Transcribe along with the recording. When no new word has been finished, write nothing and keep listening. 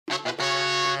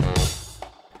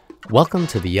Welcome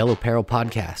to the Yellow Peril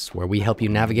Podcast, where we help you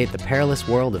navigate the perilous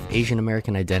world of Asian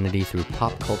American identity through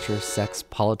pop culture, sex,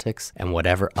 politics, and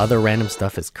whatever other random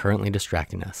stuff is currently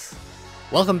distracting us.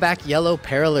 Welcome back, Yellow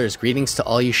Perilers. Greetings to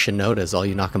all you Shinodas, all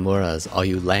you Nakamuras, all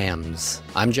you Lambs.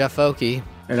 I'm Jeff Oki.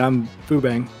 And I'm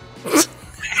Fubang.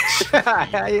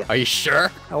 Are you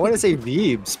sure? I want to say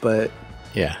Veebs, but...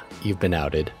 Yeah, you've been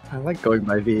outed. I like going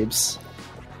by Veebs.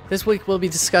 This week we'll be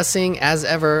discussing, as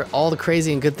ever, all the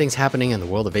crazy and good things happening in the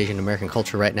world of Asian American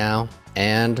culture right now,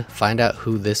 and find out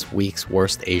who this week's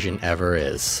worst Asian ever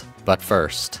is. But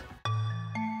first...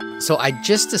 So I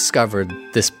just discovered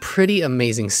this pretty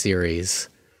amazing series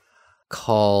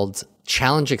called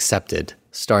Challenge Accepted,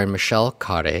 starring Michelle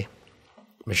Khare.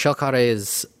 Michelle Khare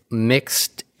is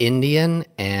mixed Indian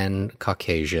and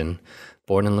Caucasian,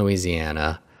 born in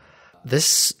Louisiana.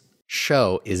 This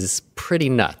show is pretty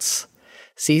nuts.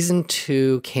 Season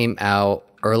 2 came out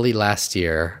early last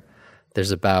year.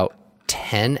 There's about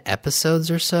 10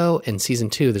 episodes or so in season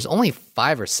 2. There's only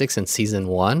 5 or 6 in season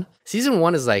 1. Season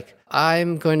 1 is like,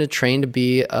 I'm going to train to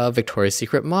be a Victoria's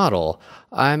Secret model.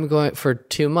 I'm going for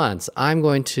 2 months. I'm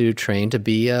going to train to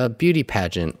be a beauty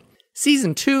pageant.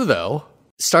 Season 2, though,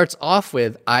 starts off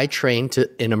with I trained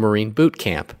in a Marine boot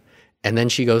camp. And then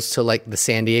she goes to like the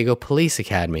San Diego Police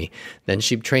Academy. Then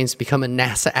she trains to become a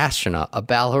NASA astronaut, a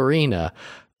ballerina.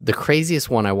 The craziest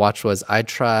one I watched was I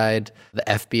tried the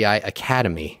FBI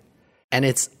Academy. And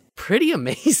it's pretty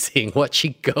amazing what she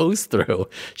goes through.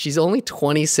 She's only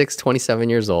 26, 27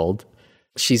 years old.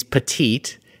 She's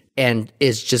petite and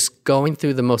is just going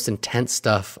through the most intense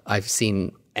stuff I've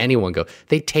seen anyone go.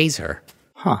 They tase her.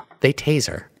 They tase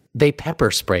her. They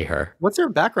pepper spray her. What's her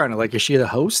background? Like, is she the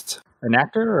host? An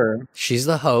actor? Or? She's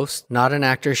the host, not an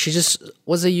actor. She just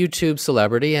was a YouTube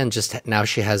celebrity, and just now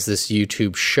she has this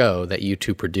YouTube show that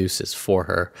YouTube produces for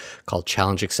her called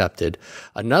Challenge Accepted.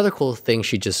 Another cool thing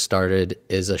she just started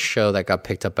is a show that got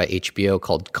picked up by HBO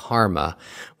called Karma,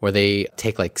 where they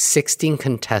take like 16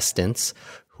 contestants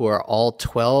who are all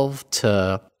 12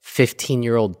 to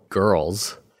 15-year-old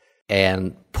girls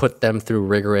and put them through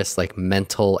rigorous like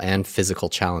mental and physical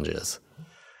challenges,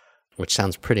 which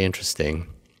sounds pretty interesting.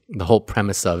 The whole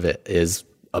premise of it is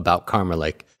about karma,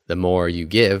 like the more you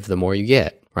give, the more you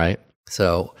get, right?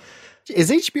 So is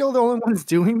HBO the only ones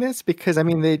doing this? Because, I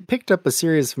mean, they picked up a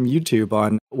series from YouTube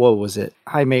on, what was it?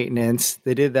 High Maintenance.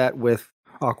 They did that with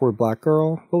Awkward Black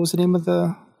Girl. What was the name of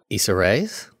the... Issa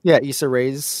Rae's? Yeah, Issa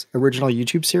Rae's original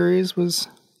YouTube series was...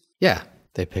 Yeah,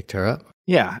 they picked her up.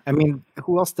 Yeah, I mean,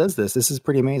 who else does this? This is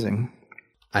pretty amazing.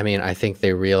 I mean, I think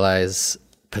they realize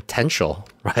potential,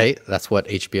 right? That's what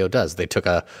HBO does. They took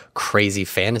a crazy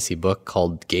fantasy book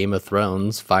called Game of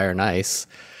Thrones, Fire and Ice,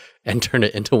 and turned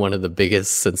it into one of the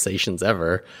biggest sensations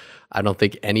ever. I don't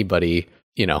think anybody,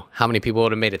 how many people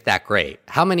would have made it that great?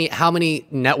 How many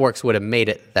networks would have made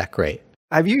it that great?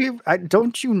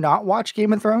 Don't you not watch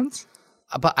Game of Thrones?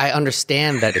 But I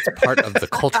understand that it's part of the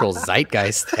cultural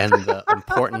zeitgeist and the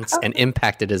importance and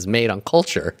impact it has made on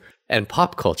culture and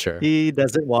pop culture. He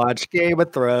doesn't watch Game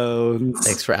of Thrones.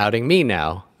 Thanks for outing me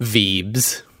now,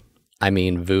 Veebs. I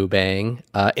mean, Vubang.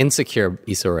 Insecure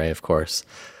Issa Rae, of course.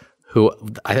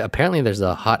 Apparently there's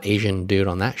a hot Asian dude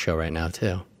on that show right now,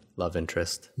 too. Love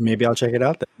interest. Maybe I'll check it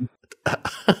out then.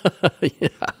 Yeah.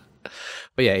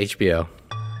 But yeah, HBO.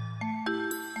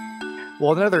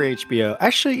 Well, another HBO.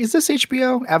 Actually, is this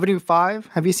HBO? Avenue 5?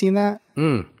 Have you seen that?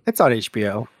 It's on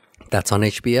HBO. That's on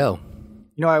HBO.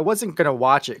 I wasn't going to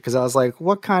watch it because I was like,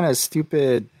 what kind of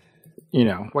stupid,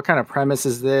 what kind of premise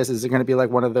is this? Is it going to be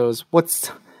like one of those, what's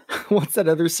that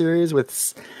other series with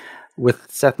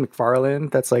Seth MacFarlane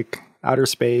that's like outer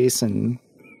space and...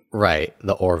 Right,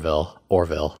 the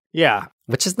Orville. Yeah.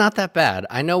 Which is not that bad.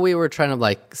 I know we were trying to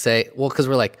like say, well, because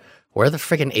we're like, where are the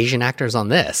freaking Asian actors on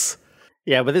this?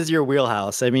 Yeah, but this is your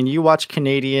wheelhouse. I mean, you watch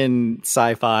Canadian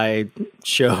sci-fi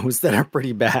shows that are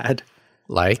pretty bad.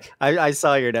 Like? I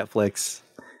saw your Netflix.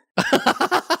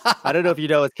 I don't know if you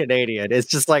know it's Canadian. It's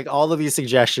just like all of these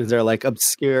suggestions are like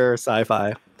obscure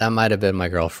sci-fi. That might have been my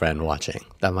girlfriend watching.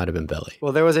 That might have been Billy.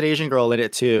 Well, there was an Asian girl in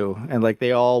it too. And like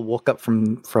they all woke up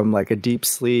from like a deep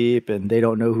sleep and they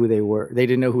don't know who they were. They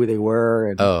didn't know who they were.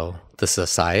 And oh, the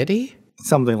society?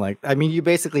 Something like, I mean, you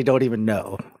basically don't even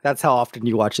know. That's how often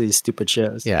you watch these stupid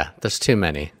shows. Yeah, there's too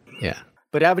many. Yeah.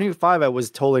 But Avenue 5, I was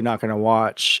totally not going to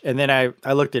watch. And then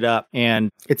I looked it up, and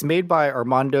it's made by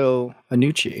Armando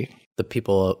Iannucci. The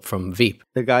people from Veep.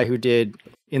 The guy who did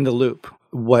In the Loop,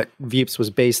 what Veeps was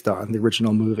based on, the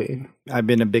original movie. I've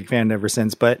been a big fan ever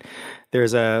since, but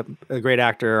there's a great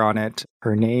actor on it.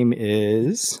 Her name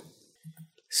is...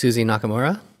 Susie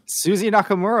Nakamura? Susie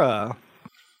Nakamura.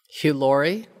 Hugh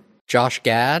Laurie? Josh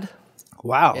Gad?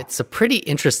 Wow. It's a pretty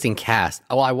interesting cast.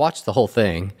 Oh, I watched the whole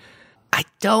thing. I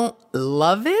don't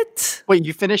love it. Wait,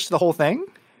 you finished the whole thing?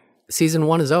 Season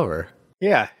 1 is over.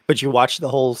 Yeah, but you watched the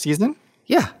whole season?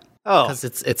 Yeah. Oh. Because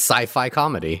it's sci-fi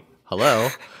comedy. Hello.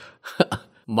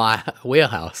 My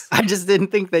wheelhouse. I just didn't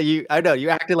think that you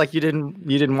acted like you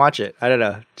didn't watch it. I don't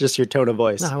know. Just your tone of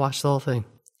voice. No, I watched the whole thing.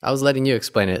 I was letting you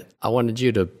explain it. I wanted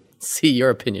you to see your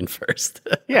opinion first.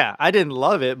 Yeah, I didn't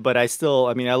love it, but I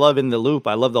love In the Loop.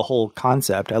 I love the whole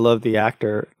concept. I love the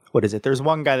actor. What is it? There's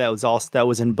one guy that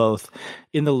was in both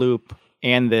In the Loop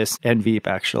and this and Veep,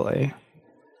 actually.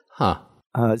 Huh.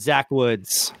 Zach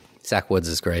Woods. Zach Woods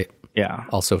is great. Yeah.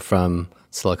 Also from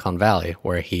Silicon Valley,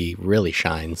 where he really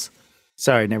shines.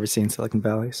 Sorry, never seen Silicon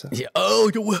Valley. So. Yeah. Oh,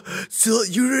 so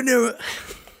you didn't know.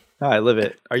 Oh, I live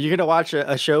it. Are you going to watch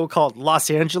a show called Los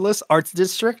Angeles Arts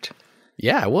District?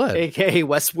 Yeah, I would. AKA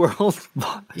Westworld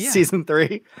Season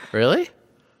 3. Really?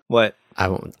 What?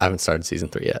 I haven't started season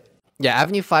 3 yet. Yeah,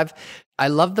 Avenue 5. I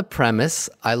love the premise.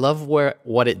 I love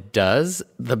what it does.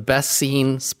 The best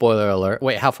scene, spoiler alert.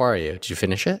 Wait, how far are you? Did you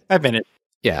finish it? I've been it.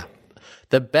 Yeah.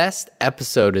 The best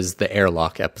episode is the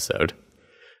airlock episode.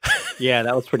 Yeah,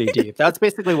 that was pretty deep. That's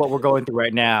basically what we're going through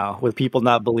right now with people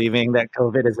not believing that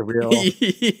COVID is a real.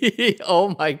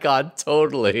 Oh my God,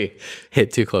 totally.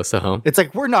 Hit too close to home. It's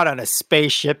like we're not on a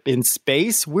spaceship in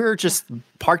space. We're just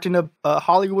parked in a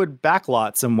Hollywood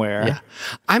backlot somewhere. Yeah.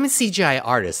 I'm a CGI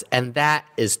artist, and that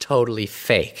is totally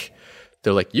fake.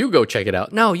 They're like, you go check it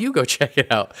out. No, you go check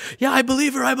it out. Yeah, I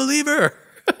believe her.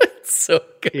 It's so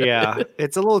good. Yeah,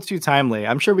 it's a little too timely.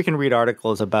 I'm sure we can read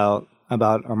articles about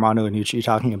Armando Iannucci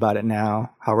talking about it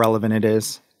now, how relevant it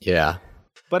is. Yeah.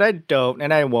 But I don't,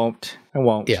 and I won't.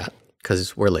 Yeah,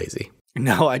 because we're lazy.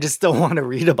 No, I just don't want to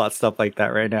read about stuff like that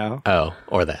right now. Oh,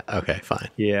 or that. Okay, fine.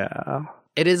 Yeah.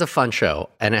 It is a fun show,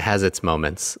 and it has its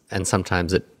moments, and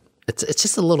sometimes it's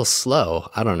just a little slow.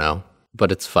 I don't know,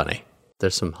 but it's funny.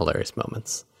 There's some hilarious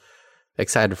moments.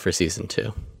 Excited for season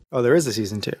 2. Oh, there is a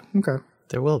season 2. Okay.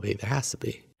 There will be. There has to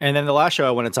be. And then the last show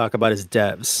I want to talk about is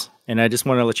Devs. And I just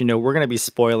want to let you know we're going to be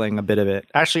spoiling a bit of it.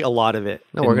 Actually, a lot of it.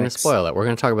 No, we're going to spoil it. We're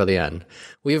going to talk about the end.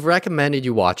 We've recommended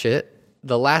you watch it.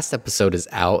 The last episode is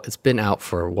out. It's been out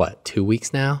for, 2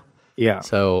 weeks now? Yeah.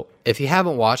 So if you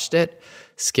haven't watched it,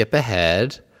 skip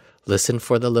ahead. Listen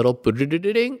for the little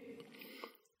ding.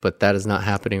 But that is not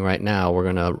happening right now. We're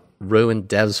going to ruin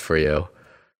Devs for you.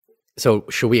 So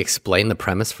should we explain the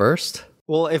premise first?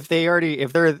 Well, if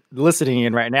they're listening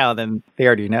in right now, then they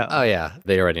already know. Oh, yeah.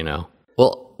 They already know.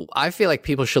 Well, I feel like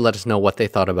people should let us know what they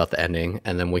thought about the ending,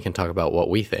 and then we can talk about what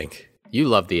we think. You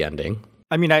loved the ending.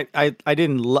 I mean,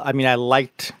 I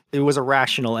liked, it was a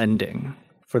rational ending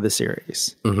for the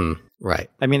series. Mm-hmm. Right.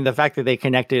 I mean, the fact that they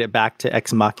connected it back to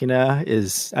Ex Machina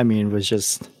was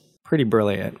just pretty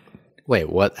brilliant. Wait,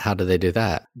 what? How did they do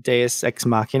that? Deus Ex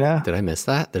Machina. Did I miss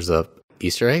that? There's a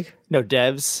Easter egg? No,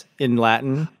 Devs in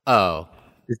Latin. Oh.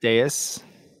 Is Deus.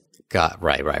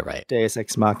 Right. Deus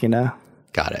Ex Machina.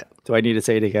 Got it. Do I need to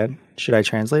say it again? Should I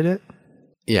translate it?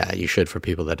 Yeah, you should for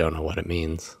people that don't know what it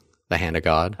means. The hand of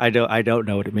God. I don't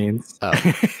know what it means. Oh.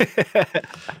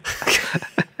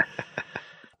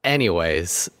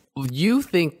 Anyways, you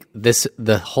think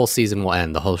the whole season will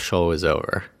end, the whole show is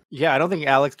over? Yeah, I don't think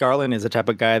Alex Garland is the type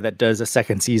of guy that does a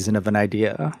second season of an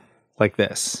idea like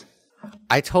this.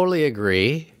 I totally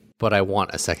agree, but I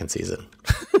want a second season.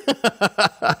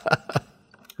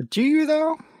 Do you,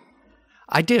 though?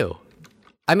 I do.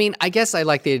 I mean, I guess I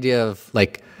like the idea of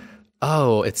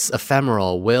it's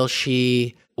ephemeral. Will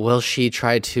she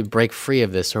try to break free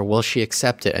of this, or will she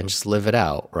accept it and just live it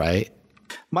out, right?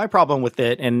 My problem with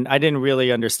it, and I didn't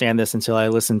really understand this until I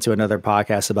listened to another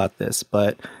podcast about this,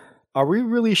 but are we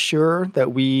really sure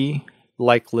that we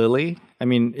like Lily? I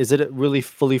mean, is it a really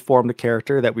fully formed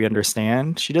character that we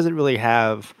understand? She doesn't really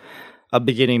have a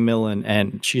beginning, middle, and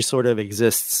end. She sort of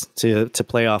exists to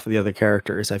play off of the other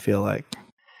characters, I feel like.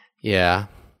 Yeah.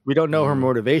 We don't know her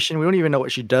motivation. We don't even know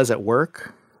what she does at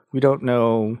work. We don't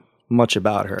know much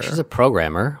about her. She's a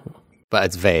programmer, but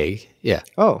it's vague. Yeah.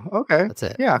 Oh, okay. That's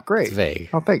it. Yeah, great. It's vague.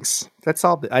 Oh, thanks. That's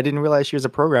all. I didn't realize she was a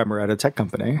programmer at a tech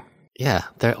company. Yeah,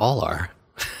 they all are.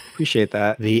 Appreciate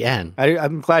that. The end.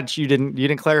 I'm glad you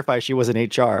didn't clarify she was an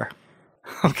HR.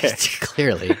 Okay.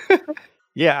 Clearly.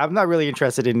 Yeah, I'm not really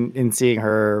interested in seeing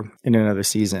her in another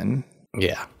season.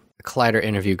 Yeah. A Collider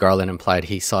interview, Garland implied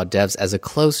he saw Devs as a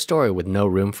closed story with no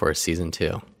room for a season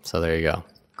 2. So there you go.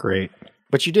 Great.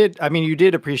 But you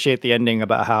did appreciate the ending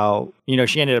about how,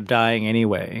 she ended up dying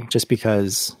anyway, just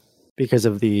because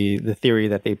of the theory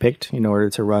that they picked in order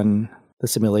to run the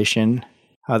simulation,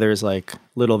 how there's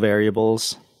little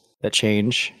variables that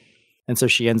change. And so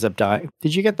she ends up dying.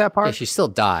 Did you get that part? Yeah, she still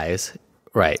dies.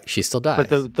 Right. She still dies.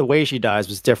 But the way she dies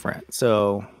was different.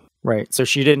 So, right. So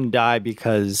she didn't die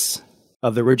because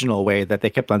of the original way that they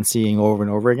kept on seeing over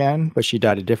and over again, but she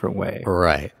died a different way.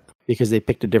 Right. Because they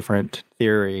picked a different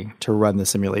theory to run the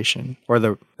simulation or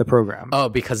the program. Oh,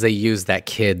 because they used that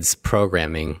kid's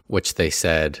programming, which they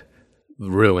said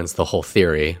ruins the whole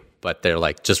theory, but they're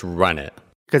like, just run it.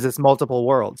 Because it's multiple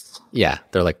worlds. Yeah,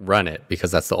 they're like, run it,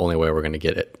 because that's the only way we're going to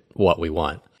get it what we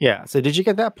want. Yeah, so did you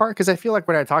get that part? Because I feel like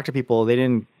when I talk to people, they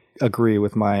didn't agree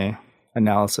with my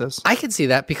analysis. I can see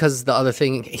that because the other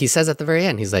thing he says at the very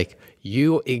end, he's like,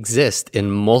 you exist in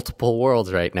multiple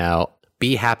worlds right now.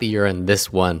 Be happy you're in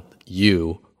this one,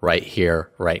 you, right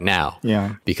here, right now.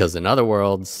 Yeah. Because in other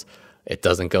worlds, it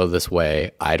doesn't go this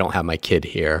way. I don't have my kid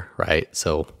here, right?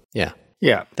 So, yeah.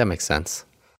 Yeah. That makes sense.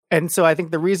 And so I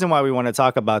think the reason why we want to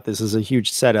talk about this is a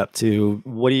huge setup to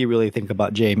what do you really think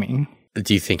about Jamie?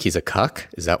 Do you think he's a cuck?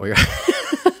 Is that what you're...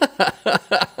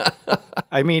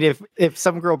 I mean, if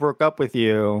some girl broke up with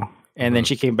you and then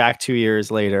she came back 2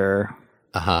 years later,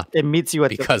 it meets you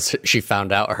at because she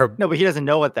found out her... No, but he doesn't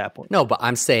know at that point. No, but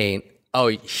I'm saying,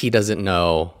 he doesn't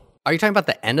know. Are you talking about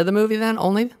the end of the movie then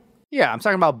only? Yeah, I'm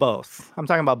talking about both. I'm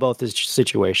talking about both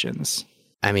situations.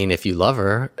 I mean, if you love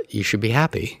her, you should be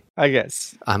happy. I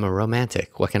guess. I'm a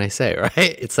romantic. What can I say,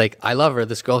 right? It's like, I love her.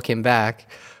 This girl came back,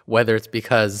 whether it's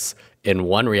because in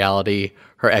one reality,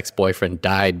 her ex-boyfriend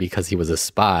died because he was a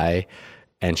spy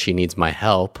and she needs my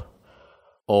help,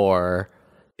 or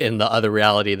in the other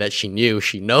reality that she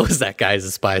knows that guy's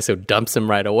a spy, so dumps him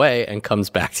right away and comes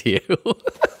back to you.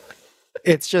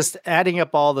 It's just adding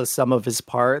up all the sum of his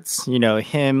parts,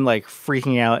 him like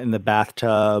freaking out in the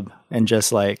bathtub and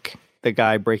just like the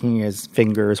guy breaking his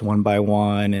fingers one by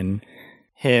one and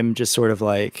him just sort of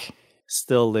like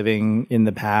still living in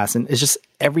the past. And it's just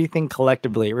everything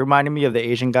collectively. It reminded me of the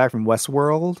Asian guy from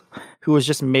Westworld who was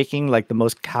just making like the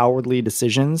most cowardly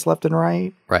decisions left and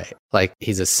right. Right. Like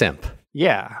he's a simp.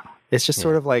 Yeah. It's just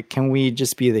sort of like, can we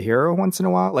just be the hero once in a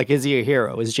while? Like, is he a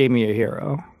hero? Is Jamie a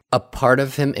hero? A part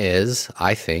of him is,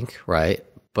 I think, right?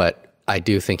 But I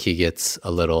do think he gets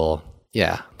a little,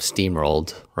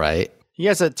 steamrolled, right? He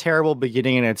has a terrible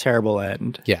beginning and a terrible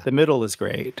end. Yeah. The middle is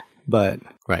great, but...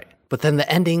 Right. But then the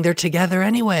ending, they're together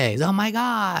anyways. Oh my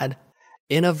God.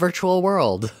 In a virtual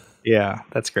world. Yeah,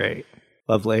 that's great.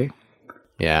 Lovely.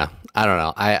 Yeah. I don't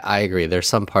know. I agree. There's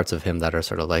some parts of him that are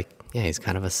sort of like, he's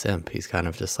kind of a simp. He's kind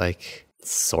of just like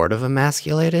sort of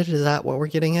emasculated. Is that what we're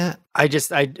getting at?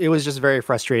 It was just very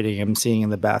frustrating him seeing in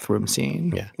the bathroom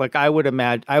scene. Yeah. Like I would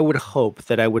hope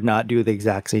that I would not do the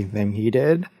exact same thing he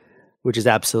did, which is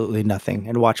absolutely nothing,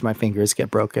 and watch my fingers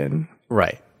get broken.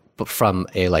 Right. But from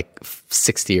a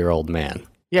 60-year-old man.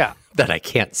 Yeah. That I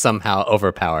can't somehow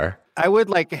overpower. I would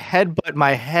headbutt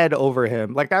my head over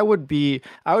him. Like I would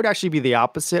actually be the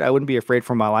opposite. I wouldn't be afraid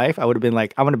for my life. I would have been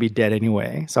like, I'm going to be dead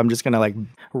anyway. So I'm just going to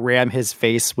ram his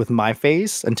face with my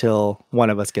face until one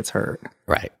of us gets hurt.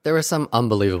 Right. There were some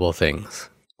unbelievable things.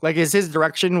 Like, is his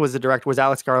direction, was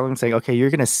Alex Garland saying, okay, you're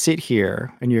going to sit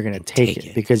here and you're going to take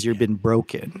it because you've been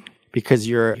broken. Because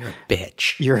you're a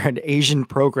bitch. You're an Asian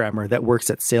programmer that works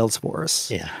at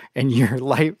Salesforce. Yeah. And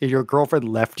your girlfriend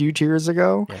left you 2 years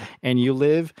ago. Yeah. And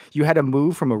you had to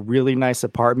move from a really nice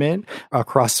apartment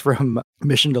across from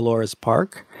Mission Dolores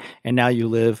Park. And now you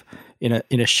live in a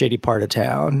shitty part of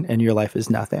town and your life is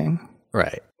nothing.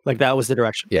 Right. Like that was the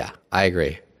direction. Yeah, I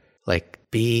agree.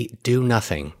 Do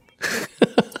nothing.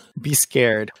 Be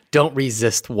scared. Don't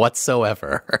resist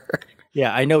whatsoever.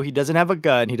 Yeah, I know he doesn't have a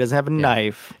gun. He doesn't have a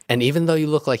knife. And even though you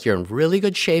look like you're in really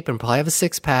good shape and probably have a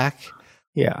six-pack.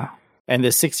 Yeah. And the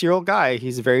 6-year-old guy,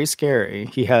 he's very scary.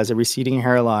 He has a receding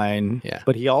hairline. Yeah.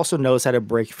 But he also knows how to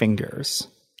break fingers.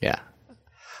 Yeah.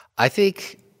 I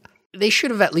think they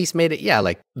should have at least made it,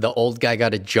 the old guy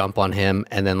got a jump on him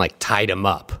and then, tied him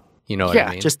up. You know what I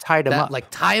mean? Yeah, just tied him up.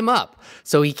 Tie him up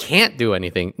so he can't do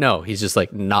anything. No, he's just,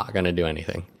 not going to do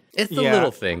anything. It's the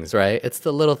little things, right? It's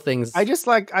the little things. I just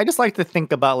like to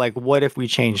think about what if we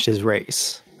changed his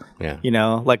race? Yeah.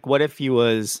 What if he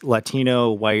was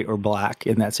Latino, white, or black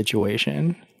in that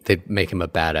situation? They'd make him a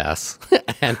badass.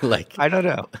 And I don't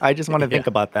know. I just want to think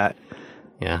about that.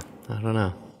 Yeah, I don't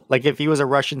know. If he was a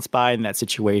Russian spy in that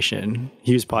situation,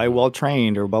 he was probably well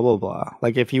trained or blah blah blah.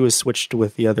 If he was switched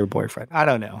with the other boyfriend. I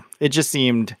don't know. It just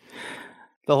seemed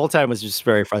the whole time was just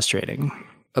very frustrating.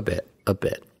 A bit.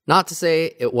 Not to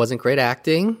say it wasn't great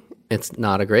acting. It's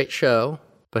not a great show.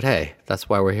 But hey, that's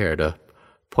why we're here, to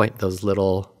point those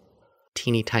little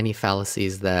teeny tiny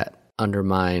fallacies that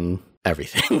undermine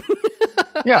everything.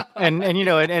 Yeah. And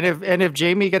if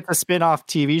Jamie gets a spin-off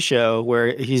TV show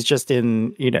where he's just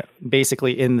in,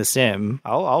 basically in the sim,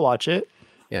 I'll watch it.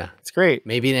 Yeah. It's great.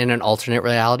 Maybe in an alternate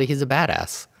reality, he's a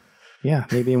badass. Yeah,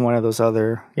 maybe in one of those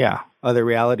other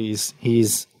realities,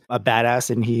 he's a badass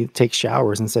and he takes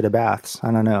showers instead of baths.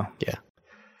 I don't know. Yeah.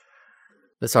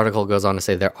 This article goes on to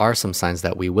say there are some signs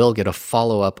that we will get a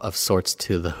follow-up of sorts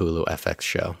to the Hulu FX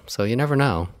show. So you never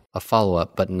know. A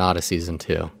follow-up, but not a season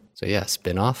 2. So yeah,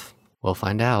 spin-off. We'll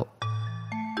find out.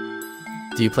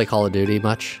 Do you play Call of Duty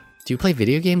much? Do you play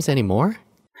video games anymore?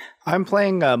 I'm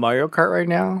playing Mario Kart right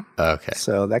now. Okay.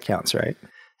 So that counts, right?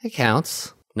 It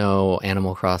counts. No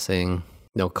Animal Crossing,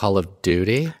 no Call of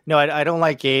Duty. No, I don't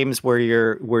like games where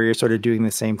you're sort of doing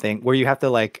the same thing, where you have to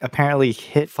like apparently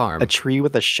hit Farm a tree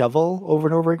with a shovel over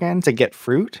and over again to get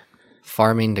fruit.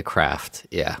 Farming to craft.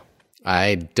 Yeah.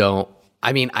 I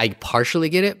partially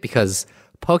get it because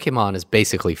Pokemon is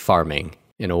basically farming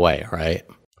in a way, right?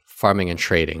 Farming and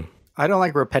trading. I don't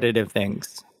like repetitive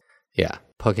things. Yeah.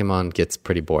 Pokemon gets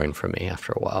pretty boring for me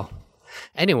after a while.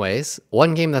 Anyways,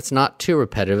 one game that's not too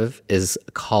repetitive is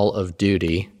Call of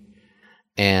Duty.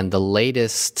 And the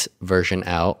latest version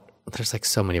out, there's like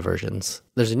so many versions.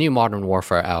 There's a new Modern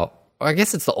Warfare out. Or I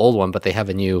guess it's the old one, but they have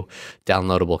a new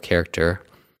downloadable character.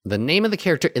 The name of the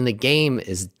character in the game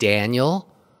is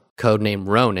Daniel, codename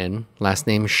Ronin, last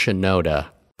name Shinoda.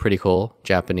 Pretty cool.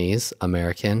 Japanese,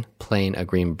 American, playing a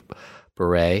Green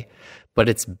Beret. But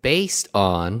it's based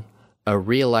on a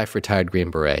real-life retired Green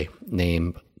Beret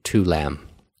named Tu Lam,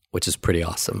 which is pretty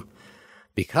awesome.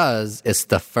 Because it's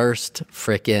the first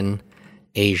frickin'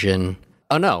 Asian...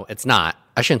 Oh, no, it's not.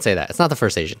 I shouldn't say that. It's not the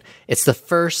first Asian. It's the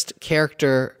first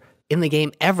character in the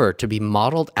game ever to be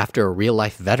modeled after a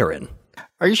real-life veteran.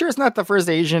 Are you sure it's not the first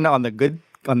Asian on the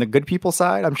good people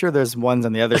side? I'm sure there's ones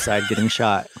on the other side getting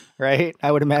shot, right?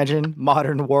 I would imagine.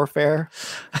 Modern Warfare.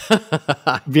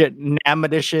 Vietnam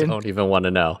edition. I don't even want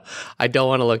to know. I don't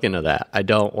want to look into that. I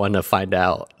don't want to find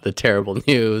out the terrible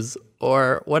news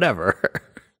or whatever.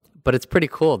 But it's pretty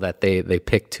cool that they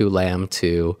picked Tu Lam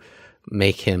to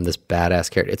make him this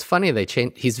badass character. It's funny they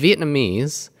changed. He's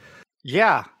Vietnamese.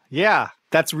 Yeah.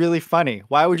 That's really funny.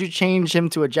 Why would you change him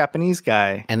to a Japanese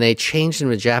guy? And they changed him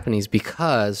to Japanese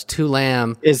because Tu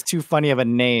Lam is too funny of a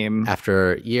name.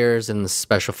 After years in the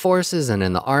Special Forces and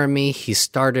in the Army, he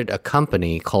started a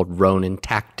company called Ronin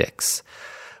Tactics,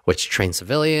 which trains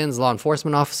civilians, law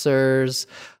enforcement officers,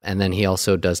 and then he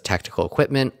also does tactical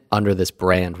equipment under this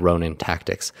brand Ronin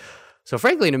Tactics. So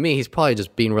frankly, to me, he's probably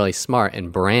just being really smart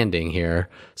and branding here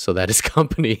so that his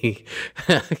company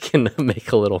can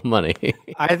make a little money.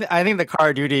 I think the Car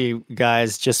of Duty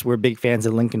guys just were big fans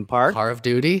of Linkin Park. Car of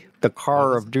Duty? The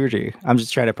Car of Duty. I'm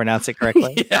just trying to pronounce it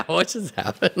correctly. Yeah, what just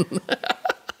happened?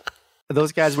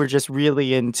 Those guys were just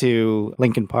really into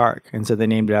Linkin Park, and so they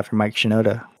named it after Mike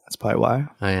Shinoda. That's probably why.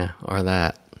 Oh yeah, or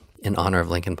that, in honor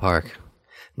of Linkin Park.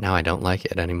 Now I don't like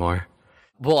it anymore.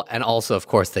 Well, and also, of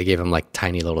course, they gave him like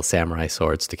tiny little samurai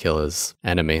swords to kill his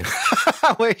enemies.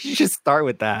 Wait, you should start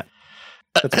with that.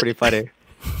 That's pretty funny.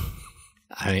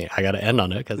 I mean, I got to end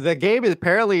on it because the game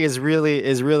apparently is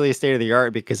really state of the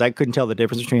art because I couldn't tell the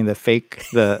difference between the fake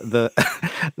the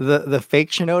fake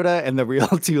Shinoda and the real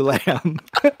Tu Lam.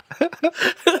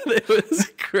 It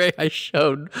was great. I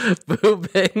showed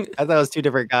Vubing. I thought it was two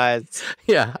different guys.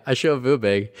 Yeah, I showed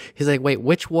Vubing. He's like, "Wait,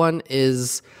 which one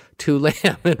is Tu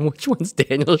Lam and which one's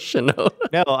Daniel Shinoda?"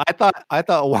 No, I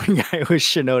thought one guy was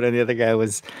Shinoda and the other guy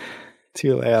was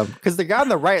Tu Lam, because the guy on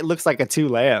the right looks like a Tu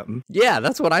Lam. Yeah,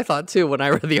 that's what I thought too when I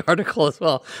read the article as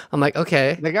well. I'm like,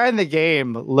 okay. The guy in the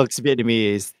game looks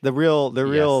Vietnamese. The real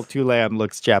Yes. Tu Lam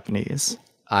looks Japanese.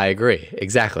 I agree.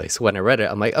 Exactly. So when I read it,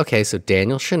 I'm like, okay, so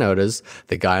Daniel Shinoda's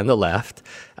the guy on the left.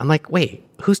 I'm like, wait,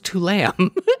 who's Tu Lam?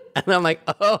 And I'm like,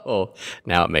 oh,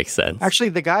 now it makes sense. Actually,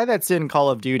 the guy that's in Call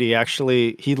of Duty,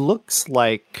 he looks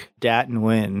like Dat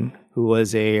Nguyen, who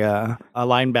was a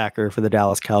linebacker for the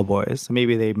Dallas Cowboys. So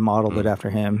maybe they modeled it after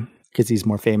him because he's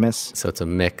more famous. So it's a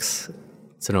mix.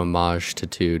 It's an homage to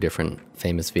two different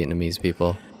famous Vietnamese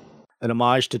people. An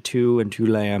homage to Tu and Tu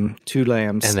Lam. Two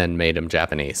lambs. And then made him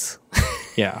Japanese.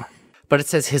 Yeah. But it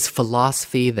says his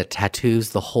philosophy, the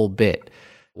tattoos, the whole bit.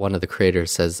 One of the creators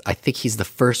says, I think he's the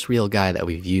first real guy that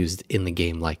we've used in the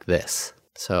game like this.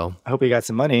 So I hope he got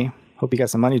some money.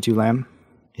 Tu Lam.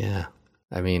 Yeah.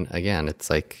 I mean, again, it's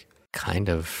like kind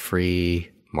of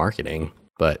free marketing,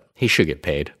 but he should get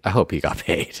paid. I hope he got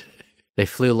paid. They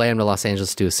flew Lam to Los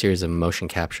Angeles to do a series of motion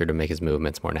capture to make his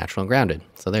movements more natural and grounded.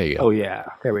 So there you go. Oh, yeah.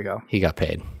 There we go. He got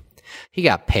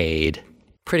paid.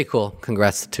 Pretty cool.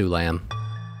 Congrats to Tu Lam.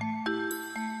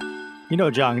 You know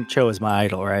John Cho is my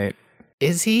idol, right?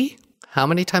 Is he? How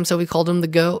many times have we called him the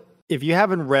GOAT? If you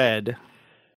haven't read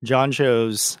John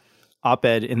Cho's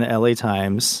op-ed in the LA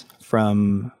Times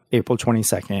from April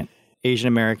 22nd, Asian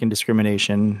American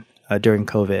discrimination during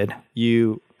COVID,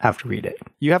 you have to read it.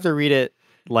 You have to read it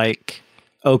like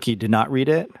Oki did not read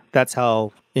it. That's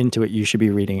how into it you should be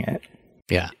reading it.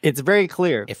 Yeah. It's very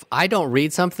clear. If I don't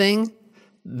read something,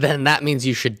 then that means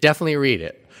you should definitely read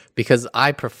it, because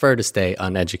I prefer to stay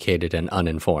uneducated and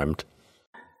uninformed.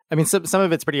 I mean, some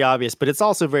of it's pretty obvious, but it's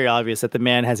also very obvious that the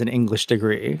man has an English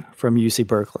degree from UC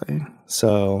Berkeley.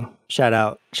 So shout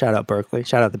out Berkeley.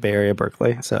 Shout out the Bay Area,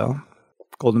 Berkeley. So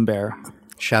Golden Bear.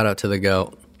 Shout out to the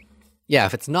GOAT. Yeah,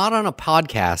 if it's not on a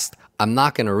podcast, I'm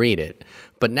not going to read it.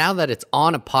 But now that it's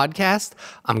on a podcast,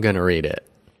 I'm going to read it.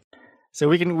 So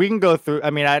we can go through.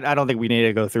 I mean, I don't think we need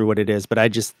to go through what it is, but I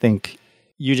just think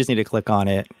you just need to click on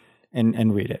it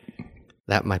and read it.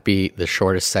 That might be the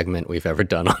shortest segment we've ever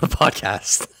done on the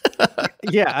podcast.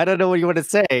 Yeah, I don't know what you want to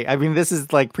say. I mean, this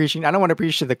is like preaching. I don't want to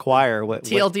preach to the choir.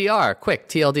 TLDR, quick,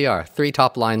 TLDR. 3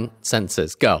 top line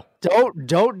sentences. Go.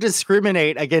 Don't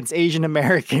discriminate against Asian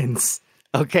Americans.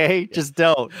 Okay, just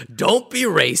don't. Don't be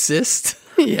racist.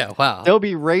 Yeah, wow. Don't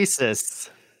be racist.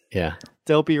 Yeah.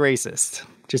 Don't be racist.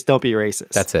 Just don't be racist.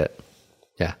 That's it.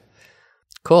 Yeah.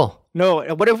 Cool.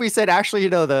 No, what if we said, actually,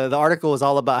 the article is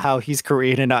all about how he's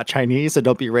Korean and not Chinese, so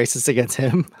don't be racist against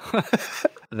him?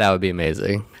 That would be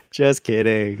amazing. Just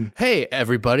kidding. Hey,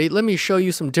 everybody, let me show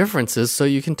you some differences so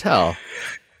you can tell.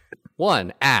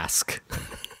 1, ask.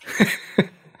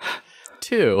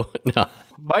 2, no.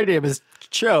 My name is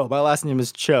Cho. My last name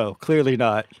is Cho. Clearly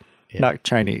not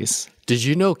Chinese. Did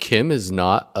you know Kim is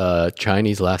not a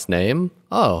Chinese last name?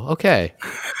 Oh, okay.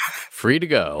 Free to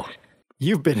go.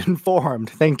 You've been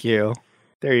informed. Thank you.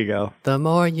 There you go. The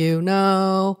more you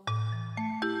know.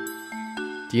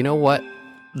 Do you know what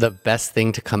the best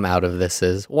thing to come out of this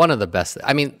is? One of the best.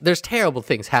 I mean, there's terrible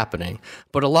things happening,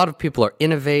 but a lot of people are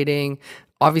innovating.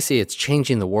 Obviously, it's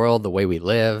changing the world, the way we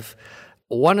live.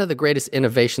 One of the greatest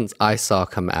innovations I saw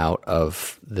come out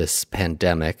of this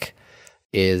pandemic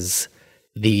is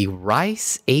the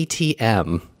rice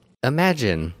ATM.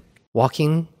 Imagine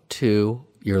walking to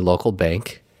your local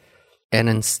bank, and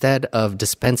instead of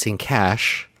dispensing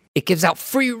cash, it gives out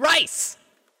free rice.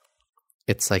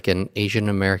 It's like an Asian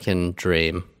American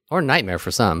dream, or nightmare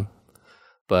for some,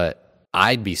 but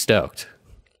I'd be stoked.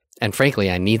 And frankly,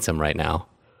 I need some right now.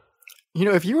 You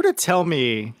know, if you were to tell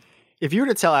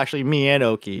actually me and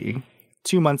Oki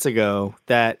 2 months ago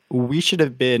that we should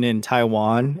have been in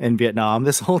Taiwan and Vietnam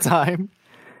this whole time,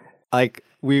 like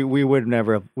we would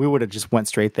have just went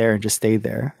straight there and just stayed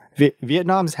there.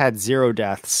 Vietnam's had 0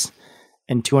 deaths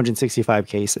and 265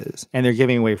 cases, and they're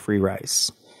giving away free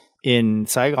rice. In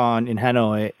Saigon, in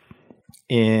Hanoi,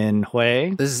 in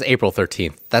Hue. This is April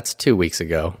 13th. That's 2 weeks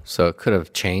ago, so it could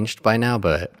have changed by now,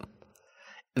 but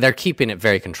they're keeping it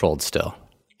very controlled still.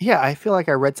 Yeah, I feel like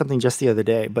I read something just the other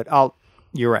day, but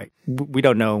you're right. We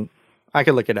don't know. I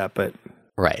could look it up, but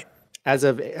right. As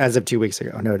of 2 weeks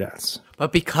ago, no deaths.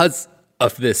 But because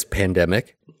of this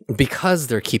pandemic, because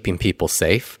they're keeping people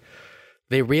safe,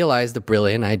 they realized the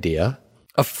brilliant idea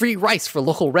of free rice for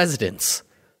local residents,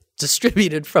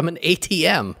 distributed from an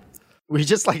ATM. We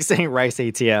just like saying rice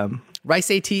ATM. Rice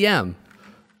ATM.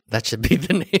 That should be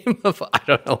the name of, I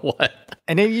don't know what.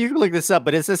 And maybe you can look this up,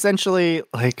 but it's essentially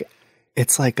like,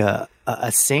 it's like a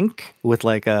sink with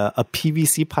like a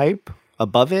PVC pipe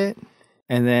above it,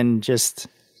 and then just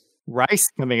rice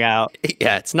coming out.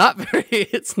 Yeah, it's not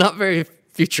very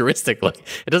futuristic. Like,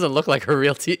 it doesn't look like a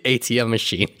real ATM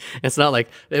machine. It's not like,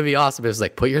 it'd be awesome if it was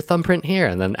like, put your thumbprint here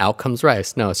and then out comes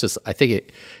rice. No, it's just, I think you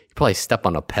probably step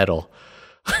on a pedal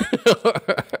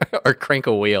or crank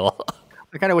a wheel.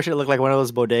 I kind of wish it looked like one of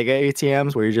those bodega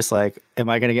ATMs where you're just like, am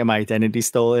I going to get my identity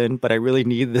stolen? But I really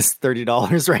need this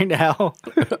 $30 right now.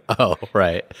 Oh,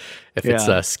 right. If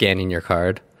it's scanning your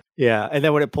card. Yeah. And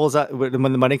then when it pulls out, when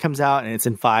the money comes out and it's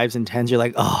in 5s and 10s, you're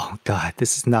like, oh, God,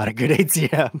 this is not a good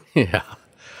ATM. Yeah.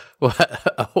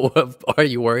 What, are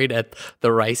you worried at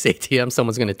the rice ATM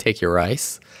someone's going to take your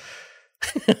rice?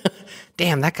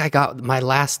 Damn, that guy got my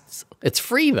last. It's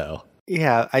free, though.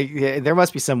 Yeah, there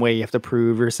must be some way you have to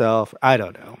prove yourself. I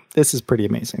don't know. This is pretty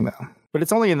amazing, though. But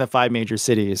it's only in the 5 major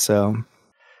cities, so.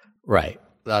 Right.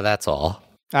 That's all.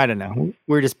 I don't know.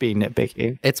 We're just being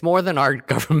nitpicky. It's more than our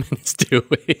government is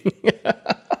doing.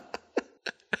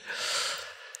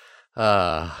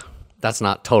 That's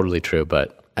not totally true,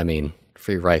 but I mean,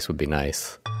 free rice would be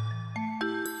nice.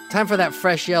 Time for that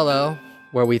fresh yellow,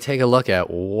 where we take a look at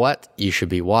what you should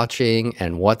be watching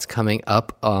and what's coming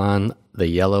up on the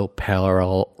Yellow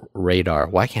Peril radar.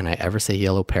 Why can't I ever say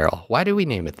Yellow Peril? Why do we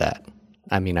name it that?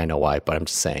 I mean, I know why, but I'm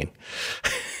just saying.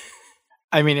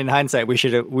 I mean, in hindsight, we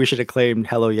should have claimed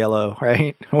Hello Yellow,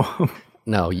 right?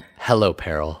 No, Hello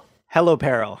Peril. Hello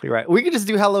Peril. You're right. We could just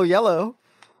do Hello Yellow.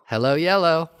 Hello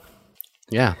Yellow.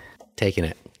 Yeah. taking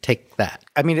it. Take that.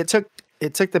 I mean, it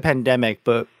took the pandemic,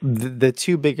 but the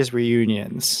two biggest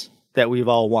reunions that we've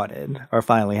all wanted are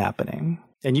finally happening.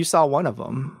 And you saw one of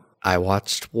them. I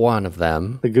watched one of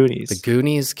them. The Goonies. The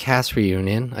Goonies cast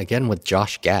reunion, again with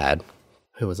Josh Gad,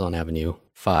 who was on Avenue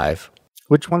 5.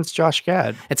 Which one's Josh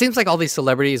Gad? It seems like all these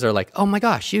celebrities are like, oh my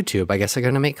gosh, YouTube, I guess they're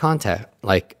going to make content.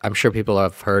 Like, I'm sure people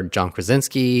have heard John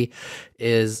Krasinski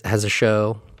has a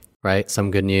show, right?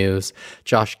 Some good news.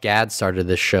 Josh Gad started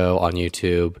this show on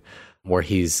YouTube where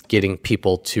he's getting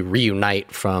people to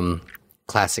reunite from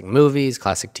classic movies,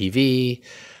 classic TV.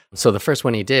 So the first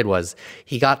one he did was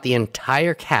he got the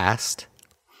entire cast,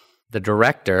 the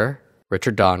director,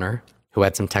 Richard Donner, who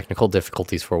had some technical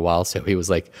difficulties for a while. So he was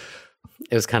like,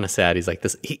 it was kind of sad. He's like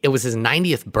it was his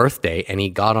 90th birthday and he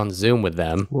got on Zoom with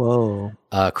them. Whoa.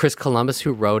 Chris Columbus,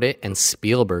 who wrote it, and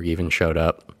Spielberg even showed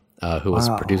up, who was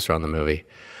a producer on the movie.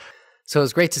 So it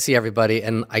was great to see everybody.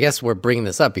 And I guess we're bringing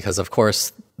this up because, of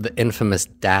course, the infamous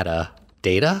Data?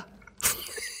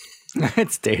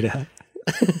 It's Data.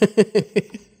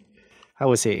 How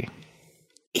was he?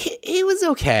 He was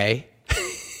okay.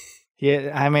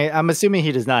 Yeah, I mean, I'm assuming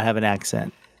he does not have an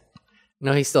accent.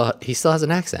 No, he still has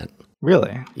an accent.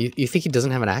 Really? You think he doesn't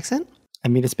have an accent? I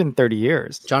mean, it's been 30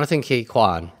 years. Jonathan K.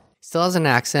 Kwan still has an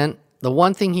accent. The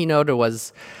one thing he noted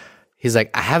was, he's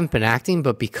like, I haven't been acting,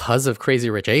 but because of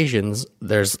Crazy Rich Asians,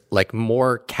 there's like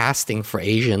more casting for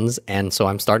Asians, and so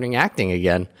I'm starting acting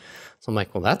again. So I'm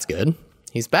like, well, that's good.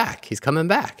 He's back. He's coming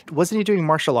back. Wasn't he doing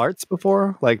martial arts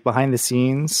before? Like behind the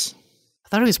scenes? I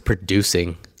thought he was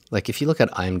producing. Like if you look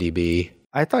at IMDb.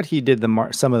 I thought he did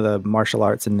some of the martial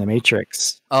arts in The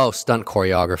Matrix. Oh, stunt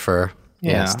choreographer.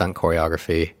 Yeah, stunt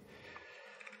choreography.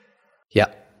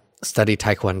 Yep. Studied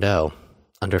Taekwondo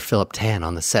under Philip Tan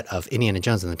on the set of Indiana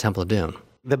Jones and the Temple of Doom.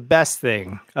 The best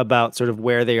thing about sort of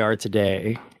where they are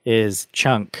today is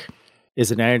Chunk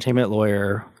is an entertainment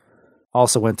lawyer,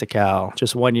 also went to Cal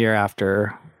just 1 year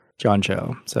after John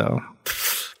Cho. So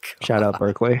shout out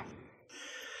Berkeley.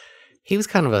 He was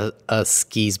kind of a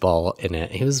skis ball in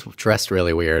it. He was dressed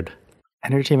really weird.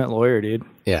 Entertainment lawyer, dude.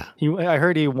 Yeah. I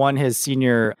heard he won his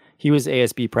senior. He was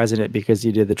ASB president because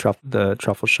he did the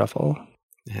truffle shuffle.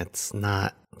 It's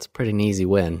a pretty easy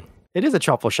win. It is a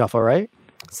truffle shuffle, right?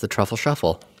 It's the truffle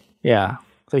shuffle. Yeah.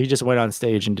 So he just went on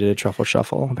stage and did a truffle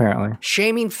shuffle, apparently.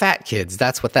 Shaming fat kids.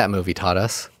 That's what that movie taught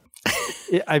us.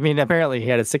 I mean, apparently he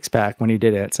had a six-pack when he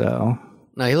did it, so.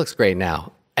 No, he looks great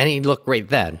now. And he looked great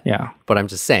then. Yeah. But I'm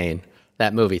just saying,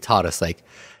 that movie taught us, like,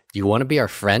 you want to be our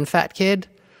friend, fat kid?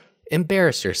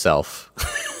 Embarrass yourself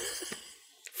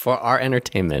for our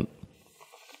entertainment.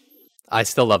 I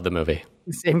still love the movie.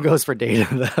 Same goes for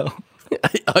Data, though.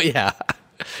 Oh, yeah.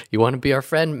 You want to be our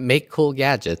friend? Make cool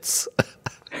gadgets.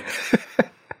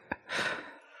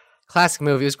 Classic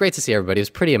movie. It was great to see everybody. It was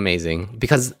pretty amazing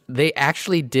because they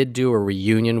actually did do a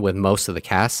reunion with most of the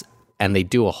cast, and they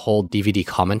do a whole DVD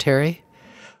commentary,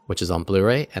 which is on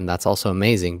Blu-ray, and that's also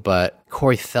amazing. But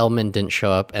Corey Feldman didn't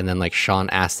show up, and then like Sean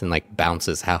Astin like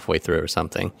bounces halfway through or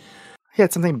something. He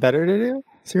had something better to do?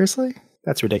 Seriously?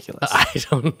 That's ridiculous. I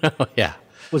don't know. Yeah.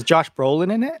 Was Josh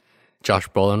Brolin in it? Josh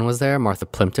Brolin was there. Martha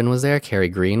Plimpton was there. Carrie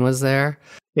Green was there.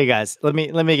 Hey guys, let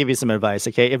me give you some advice,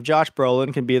 okay? If Josh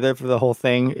Brolin can be there for the whole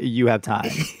thing, you have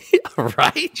time.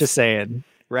 Right? Just saying,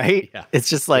 right? Yeah. It's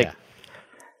just like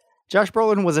Josh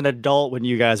Brolin was an adult when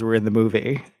you guys were in the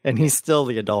movie, and he's still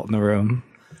the adult in the room.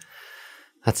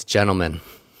 That's a gentleman.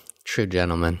 True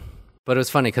gentleman. But it was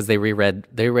funny because they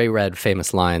reread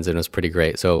famous lines, and it was pretty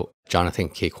great. So Jonathan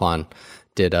K. Kwan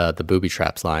did the booby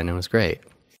traps line, and it was great.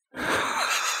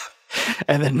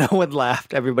 And then no one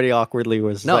laughed. Everybody awkwardly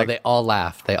was No, they all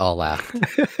laughed. They all laughed.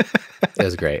 It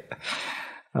was great.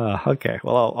 Okay,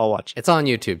 well, I'll watch it. It's on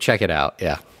YouTube. Check it out.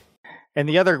 Yeah. And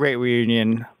the other great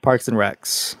reunion, Parks and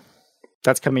Recs.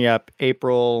 That's coming up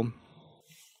April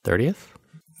 30th?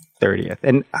 30th.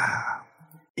 And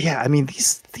yeah, I mean,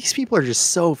 these people are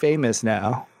just so famous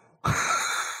now.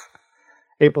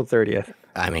 April 30th.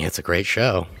 I mean, it's a great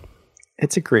show.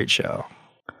 It's a great show.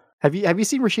 Have you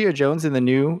seen Rashida Jones in the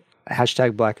new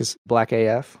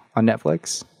 #BlackAF on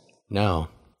Netflix? No.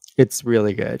 It's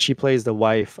really good. She plays the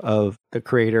wife of the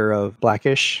creator of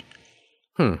Blackish.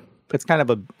 It's kind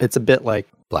of it's a bit like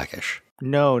Blackish.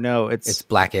 No, it's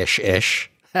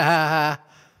Blackish-ish. Dead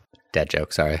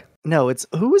joke, sorry. No,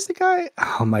 who was the guy?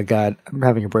 Oh my God, I'm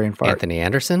having a brain fart. Anthony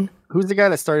Anderson? Who's the guy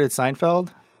that started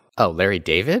Seinfeld? Oh, Larry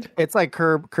David? It's like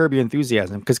Curb Your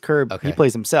Enthusiasm, because he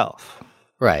plays himself.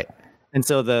 Right. And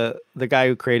so the guy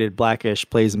who created Blackish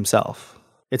plays himself.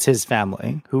 It's his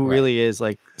family, who really is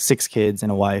like 6 kids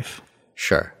and a wife.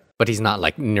 Sure. But he's not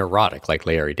like neurotic like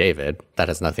Larry David. That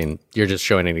has nothing. You're just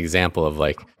showing an example of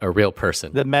like a real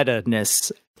person. The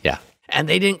meta-ness. Yeah. And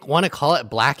they didn't want to call it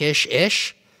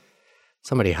Blackish-ish.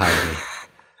 Somebody hire me.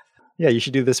 Yeah, you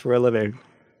should do this for a living.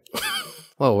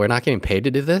 Whoa, we're not getting paid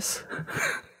to do this?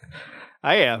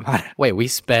 I am. Wait, we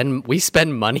spend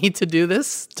money to do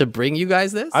this? To bring you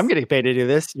guys this? I'm getting paid to do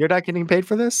this. You're not getting paid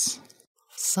for this?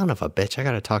 Son of a bitch, I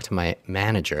gotta talk to my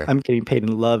manager. I'm getting paid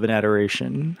in love and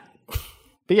adoration.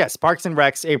 But yes, Parks and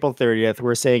Recs, April 30th.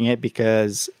 We're saying it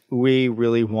because we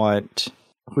really want...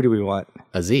 Who do we want?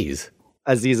 Aziz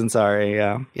Ansari,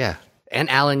 yeah. Yeah. And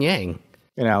Alan Yang.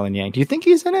 And Alan Yang. Do you think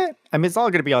he's in it? I mean, it's all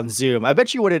going to be on Zoom. I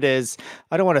bet you what it is.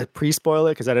 I don't want to pre-spoil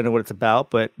it because I don't know what it's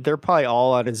about, but they're probably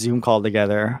all on a Zoom call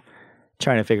together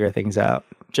trying to figure things out.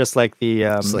 Just like the...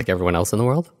 Just like everyone else in the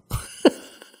world?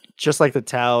 Just like the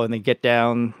Tao and the Get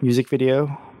Down music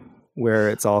video where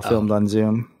it's all filmed on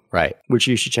Zoom. Right. Which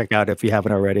you should check out if you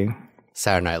haven't already.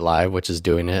 Saturday Night Live, which is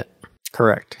doing it.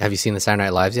 Correct. Have you seen the Saturday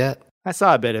Night Lives yet? I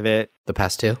saw a bit of it. The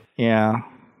past two? Yeah.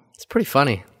 It's pretty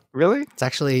funny. Really? It's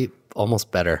actually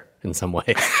almost better in some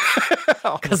ways.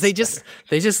 Because they just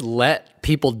let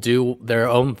people do their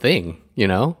own thing, you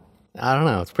know? I don't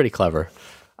know. It's pretty clever.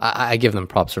 I give them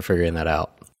props for figuring that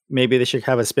out. Maybe they should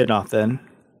have a spin-off then.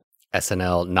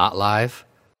 SNL not live?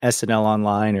 SNL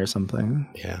online or something.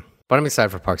 Yeah. But I'm excited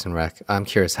for Parks and Rec. I'm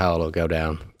curious how it'll go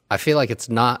down. I feel like it's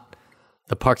not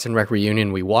the Parks and Rec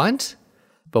reunion we want,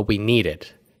 but we need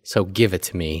it. So give it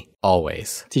to me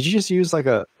always. Did you just use like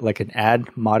an ad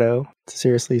motto to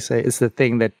seriously say it's the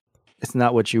thing that it's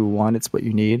not what you want, it's what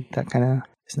you need? That kind of,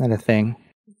 isn't that a thing?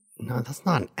 No, that's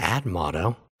not an ad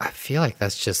motto. I feel like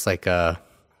that's just like an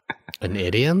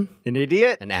idiom. An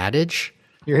idiot? An adage.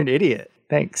 You're an idiot.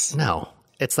 Thanks. No,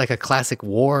 it's like a classic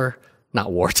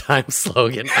not wartime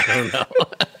slogan. I don't know.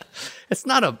 It's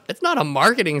not a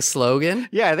marketing slogan.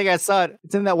 Yeah, I think I saw it.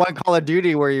 It's in that one Call of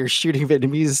Duty where you're shooting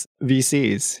Vietnamese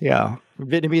VCs. Yeah.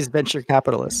 Vietnamese venture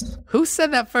capitalists. Who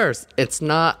said that first? It's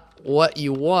not what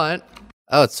you want.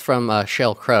 Oh, it's from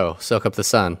Sheryl Crow, Soak Up the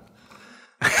Sun.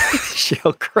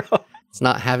 Sheryl Crow. It's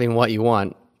not having what you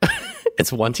want.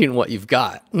 It's wanting what you've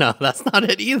got. No, that's not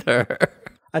it either.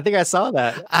 I think I saw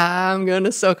that. I'm going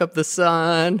to soak up the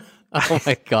sun. Oh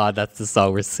my God, that's the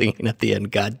song we're singing at the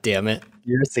end. God damn it.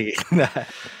 You're singing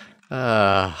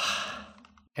that.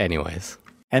 Anyways.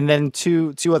 And then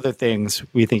two other things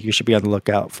we think you should be on the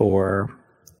lookout for.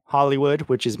 Hollywood,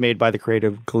 which is made by the creator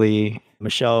of Glee,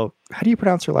 Michelle. How do you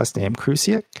pronounce her last name?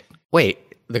 Krusiek? Wait,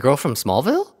 the girl from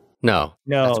Smallville? No.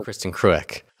 That's No. Kristen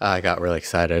Cruick. I got really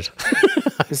excited.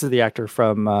 This is the actor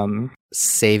from...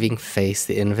 Saving Face,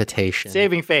 The Invitation.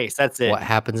 Saving Face, that's it. What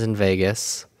Happens in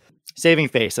Vegas. Saving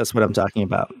Face, that's what I'm talking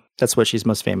about. That's what she's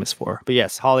most famous for. But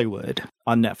yes, Hollywood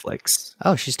on Netflix.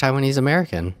 Oh, she's Taiwanese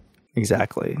American.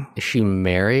 Exactly. Is she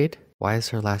married? Why is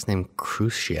her last name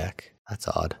Krusiek? That's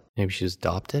odd. Maybe she was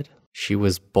adopted? She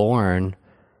was born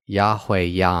Yahweh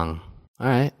Yang. All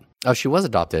right. Oh, she was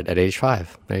adopted at age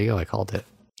 5. There you go. I called it.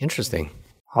 Interesting.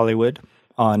 Hollywood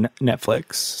on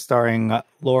Netflix, starring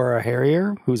Laura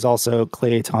Harrier, who's also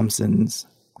Klay Thompson's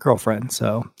girlfriend.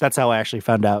 So that's how I actually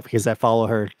found out, because I follow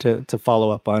her to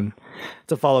follow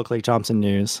Klay Thompson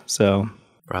news. So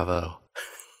Bravo.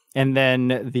 And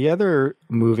then the other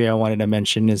movie I wanted to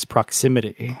mention is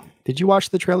Proximity. Did you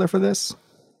watch the trailer for this?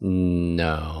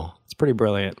 No. It's pretty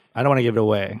brilliant. I don't want to give it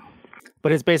away,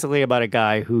 but it's basically about a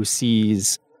guy who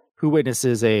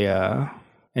witnesses an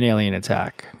alien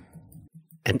attack.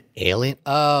 An alien?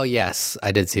 Oh, yes.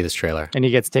 I did see this trailer. And he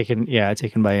gets taken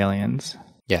by aliens.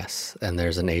 Yes. And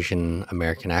there's an Asian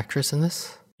American actress in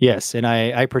this? Yes. And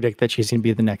I predict that she's going to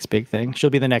be the next big thing. She'll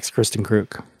be the next Kristen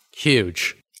Cruick.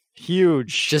 Huge.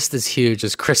 Just as huge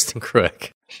as Kristen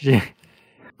Cruick. Yeah.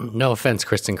 No offense,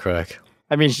 Kristen Cruick.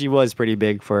 I mean, she was pretty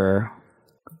big for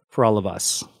all of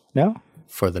us. No?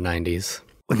 For the 90s.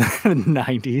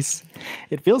 90s.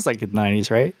 It feels like the 90s,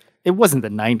 right? It wasn't the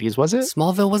 90s, was it?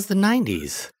 Smallville was the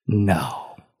 90s.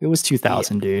 No. It was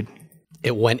 2000, dude.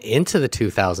 It went into the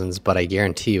 2000s, but I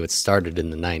guarantee you it started in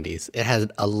the 90s. It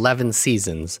had 11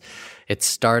 seasons. It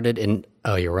started in,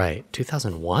 oh, you're right,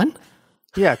 2001?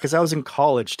 Yeah, because I was in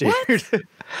college, dude.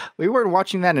 We weren't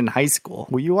watching that in high school.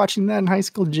 Were you watching that in high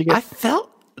school? Did you get... I felt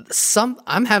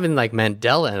I'm having like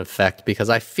Mandela effect,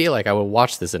 because I feel like I would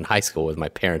watch this in high school with my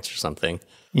parents or something.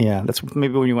 Yeah, that's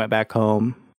maybe when you went back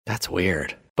home. That's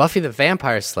weird. Buffy the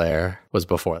Vampire Slayer was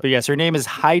before that. But yes, her name is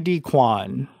Heidi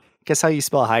Kwan. Guess how you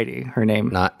spell Heidi, her name?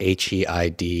 Not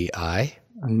Heidi?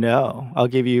 No. I'll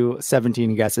give you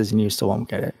 17 guesses and you still won't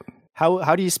get it.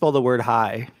 How do you spell the word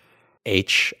high?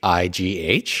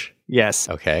 High? Yes.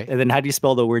 Okay. And then how do you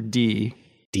spell the word D?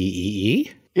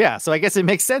 Dee? Yeah, so I guess it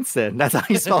makes sense then. That's how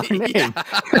you spell her name.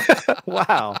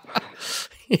 Wow.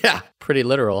 Yeah, pretty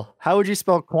literal. How would you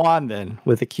spell Kwan then?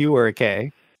 With a Q or a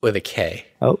K? With a K.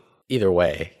 Oh. Either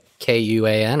way.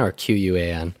 Kuan or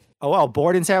Quan? Oh, wow.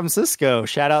 Born in San Francisco.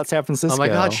 Shout out San Francisco. Oh my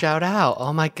God, shout out.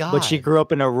 Oh my God. But she grew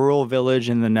up in a rural village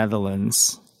in the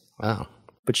Netherlands. Wow.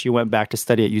 But she went back to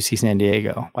study at UC San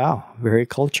Diego. Wow. Very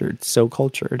cultured. So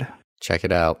cultured. Check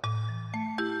it out.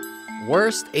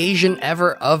 Worst Asian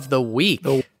ever of the week.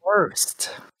 The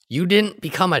worst. You didn't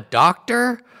become a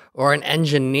doctor or an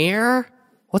engineer?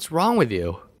 What's wrong with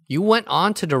you? You went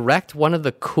on to direct one of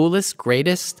the coolest,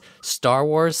 greatest Star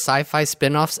Wars sci-fi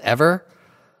spin-offs ever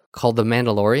called The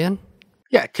Mandalorian?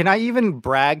 Yeah, can I even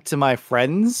brag to my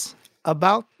friends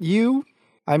about you?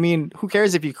 I mean, who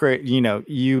cares if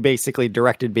you basically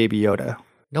directed Baby Yoda.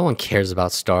 No one cares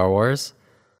about Star Wars.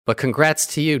 But congrats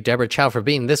to you, Deborah Chow, for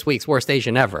being this week's worst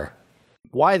Asian ever.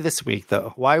 Why this week,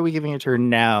 though? Why are we giving it to her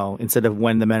now instead of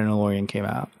when The Mandalorian came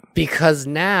out? Because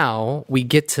now we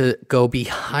get to go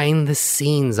behind the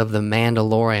scenes of The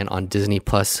Mandalorian on Disney+.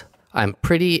 I'm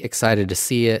pretty excited to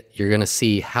see it. You're going to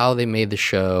see how they made the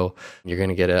show. You're going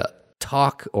to get a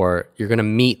talk, or you're going to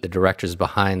meet the directors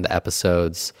behind the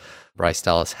episodes. Bryce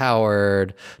Dallas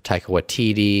Howard, Taika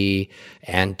Waititi,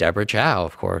 and Deborah Chow,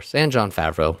 of course, and Jon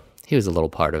Favreau. He was a little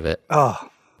part of it. Oh,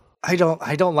 I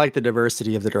don't like the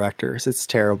diversity of the directors. It's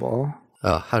terrible.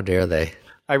 Oh, how dare they?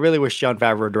 I really wish Jon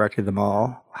Favreau directed them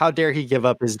all. How dare he give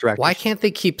up his director? Why can't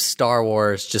they keep Star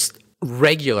Wars just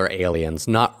regular aliens,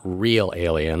 not real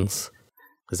aliens?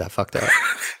 Is that fucked up?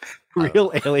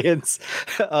 Real aliens?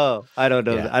 Oh, I don't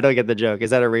know. Yeah. I don't get the joke.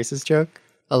 Is that a racist joke?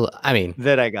 Oh, I mean...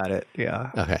 Then I got it.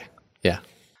 Yeah. Okay. Yeah.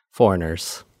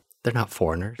 Foreigners. They're not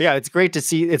foreigners. Yeah, it's great to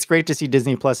see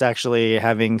Disney Plus actually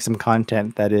having some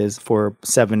content that is for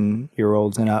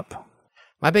 7-year-olds and up.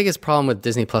 My biggest problem with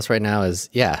Disney Plus right now is,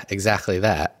 yeah, exactly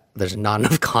that. There's not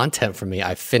enough content for me.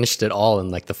 I finished it all in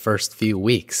like the first few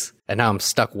weeks, and now I'm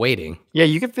stuck waiting. Yeah,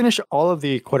 you can finish all of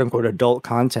the quote-unquote adult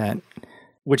content,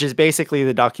 which is basically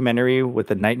the documentary with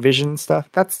the night vision stuff.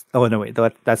 That's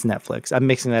Netflix. I'm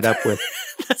mixing that up with...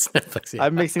 That's Netflix, yeah.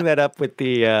 I'm mixing that up with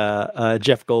the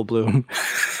Jeff Goldblum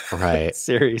right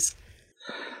series.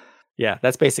 Yeah,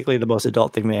 that's basically the most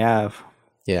adult thing they have.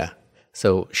 Yeah.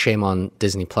 So shame on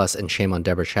Disney Plus and shame on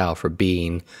Deborah Chow for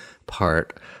being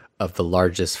part of the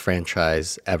largest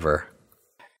franchise ever.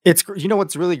 It's,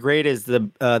 what's really great is the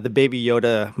Baby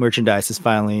Yoda merchandise is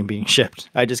finally being shipped.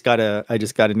 I just got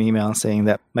an email saying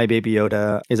that my Baby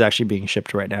Yoda is actually being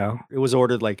shipped right now. It was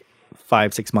ordered like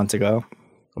 5-6 months ago.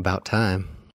 About time.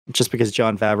 Just because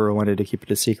Jon Favreau wanted to keep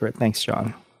it a secret. Thanks,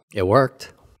 John. It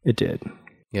worked. It did.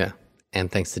 Yeah.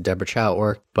 And thanks to Deborah Chow, it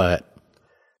worked. But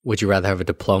would you rather have a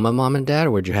diploma, Mom and Dad,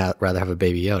 or would you rather have a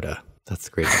Baby Yoda? That's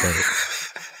the great debate.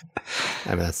 I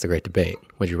mean, that's the great debate.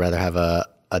 Would you rather have a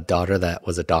daughter that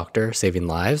was a doctor saving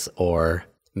lives, or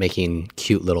making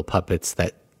cute little puppets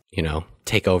that,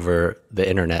 take over the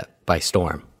internet by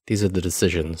storm? These are the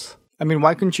decisions. I mean,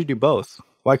 why couldn't you do both?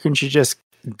 Why couldn't you just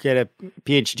get a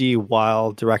PhD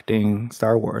while directing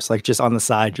Star Wars? Like, just on the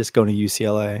side, just go to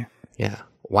UCLA. Yeah.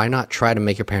 Why not try to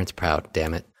make your parents proud?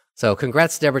 Damn it. So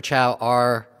congrats, Deborah Chow,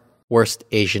 our worst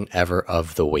Asian ever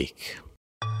of the week.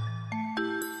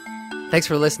 Thanks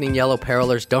for listening, Yellow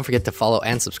Perilers. Don't forget to follow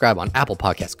and subscribe on Apple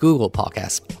Podcasts, Google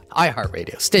Podcasts,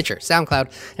 iHeartRadio, Stitcher,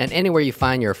 SoundCloud, and anywhere you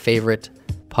find your favorite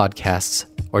podcasts.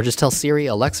 Or just tell Siri,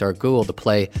 Alexa, or Google to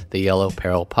play the Yellow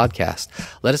Peril podcast.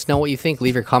 Let us know what you think.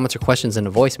 Leave your comments or questions in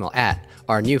a voicemail at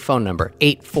our new phone number,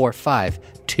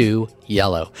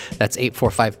 845-2YELLOW. That's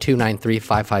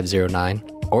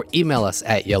 845-293-5509. Or email us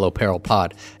at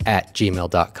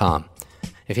yellowperilpod@gmail.com.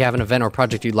 If you have an event or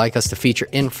project you'd like us to feature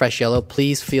in Fresh Yellow,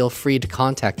 please feel free to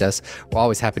contact us. We're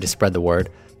always happy to spread the word.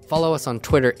 Follow us on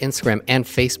Twitter, Instagram, and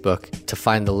Facebook to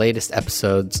find the latest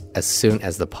episodes as soon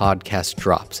as the podcast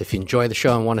drops. If you enjoy the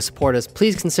show and want to support us,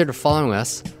 please consider following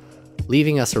us,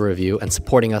 leaving us a review, and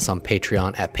supporting us on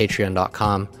Patreon at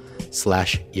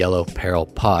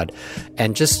patreon.com/yellowperilpod.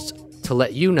 And just to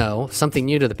let you know, something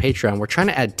new to the Patreon, we're trying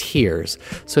to add tiers.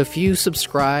 So if you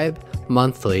subscribe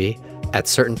monthly at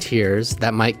certain tiers,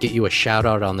 that might get you a shout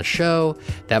out on the show,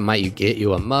 that might get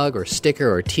you a mug or sticker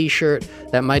or a t-shirt,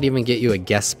 that might even get you a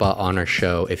guest spot on our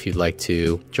show if you'd like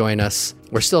to join us.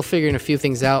 We're still figuring a few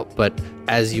things out, but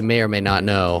as you may or may not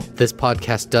know, this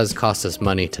podcast does cost us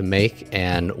money to make,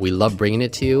 and we love bringing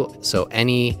it to you, so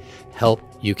any help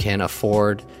you can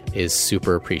afford is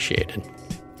super appreciated.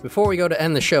 Before we go to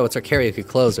end the show, it's our karaoke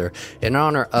closer in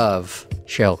honor of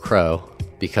Sheryl Crow,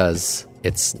 because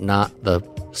it's not the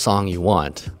song you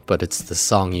want, but it's the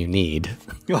song you need.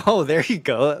 Oh, there you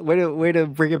go. Way to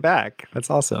bring it back.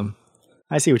 That's awesome.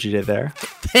 I see what you did there.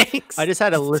 Thanks. I just had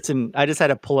to listen. I just had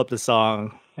to pull up the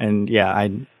song, and yeah,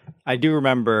 I do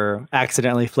remember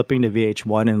accidentally flipping to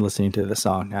VH1 and listening to the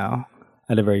song now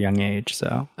at a very young age.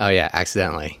 So. Oh yeah,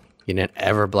 accidentally. You didn't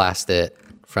ever blast it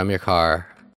from your car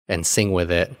and sing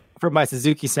with it. For my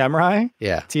Suzuki Samurai?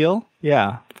 Yeah. Teal?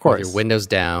 Yeah, of course. With your windows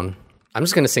down. I'm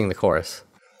just going to sing the chorus.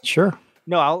 Sure.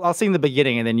 No, I'll sing the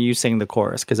beginning and then you sing the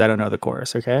chorus because I don't know the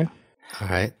chorus, okay? All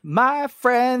right. My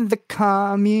friend the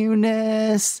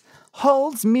communist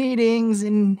holds meetings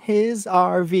in his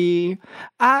RV.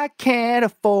 I can't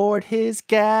afford his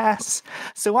gas,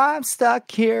 so I'm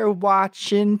stuck here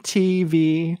watching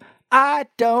TV. I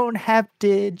don't have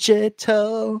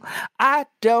digital. I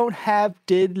don't have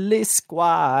diddly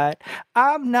squat.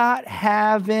 I'm not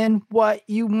having what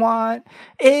you want.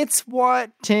 It's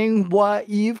wanting what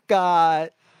you've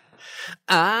got.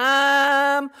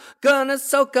 I'm gonna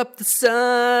soak up the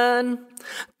sun.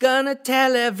 Gonna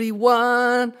tell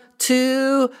everyone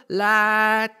to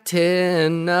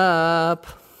lighten up.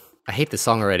 I hate this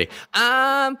song already.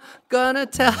 I'm gonna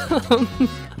tell them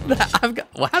that I've got...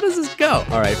 Well, how does this go?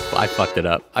 All right, I fucked it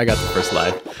up. I got the first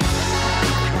line.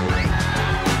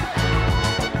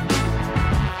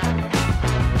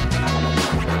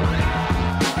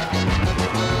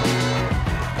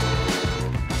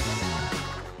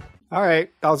 All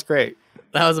right, that was great.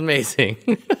 That was amazing.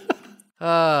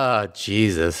 Oh,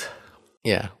 Jesus.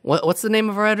 Yeah. What's the name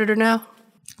of our editor now?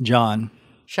 John.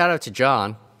 Shout out to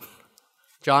John.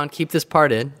 John, keep this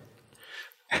part in.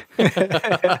 Shout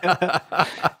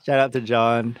out to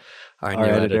John, our new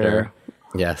editor.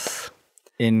 Yes.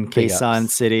 In Quezon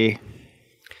City.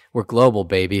 We're global,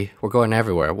 baby. We're going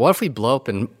everywhere. What if we blow up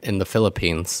in the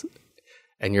Philippines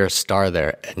and you're a star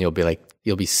there and you'll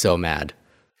be so mad?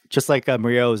 Just like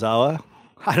Maria Ozawa?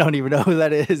 I don't even know who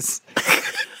that is.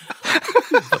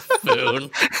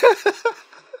 Buffoon.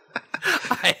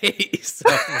 I hate you so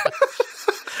much.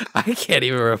 I can't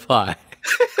even reply.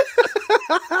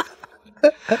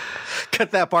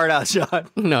 Cut that part out, Sean.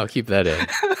 No, keep that in.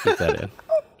 Keep that in.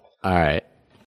 All right.